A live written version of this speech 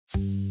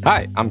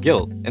Hi, I'm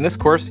Gil. In this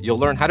course, you'll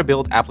learn how to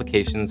build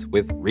applications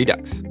with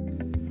Redux.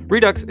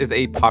 Redux is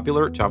a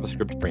popular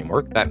JavaScript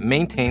framework that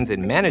maintains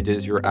and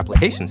manages your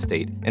application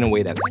state in a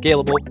way that's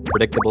scalable,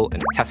 predictable,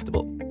 and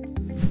testable.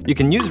 You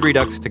can use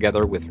Redux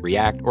together with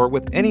React or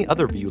with any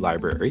other Vue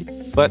library,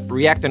 but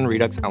React and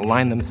Redux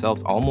align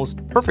themselves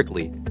almost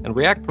perfectly, and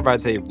React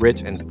provides a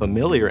rich and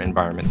familiar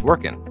environment to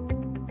work in.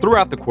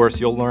 Throughout the course,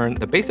 you'll learn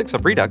the basics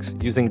of Redux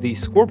using the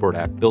Scoreboard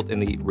app built in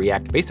the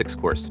React Basics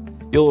course.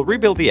 You'll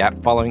rebuild the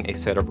app following a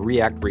set of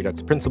React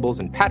Redux principles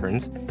and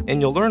patterns,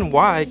 and you'll learn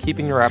why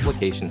keeping your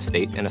application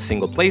state in a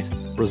single place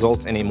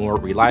results in a more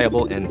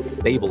reliable and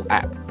stable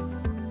app.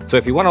 So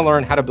if you want to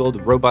learn how to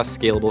build robust,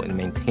 scalable, and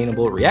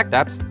maintainable React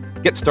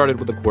apps, get started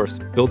with the course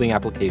Building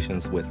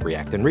Applications with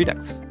React and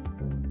Redux.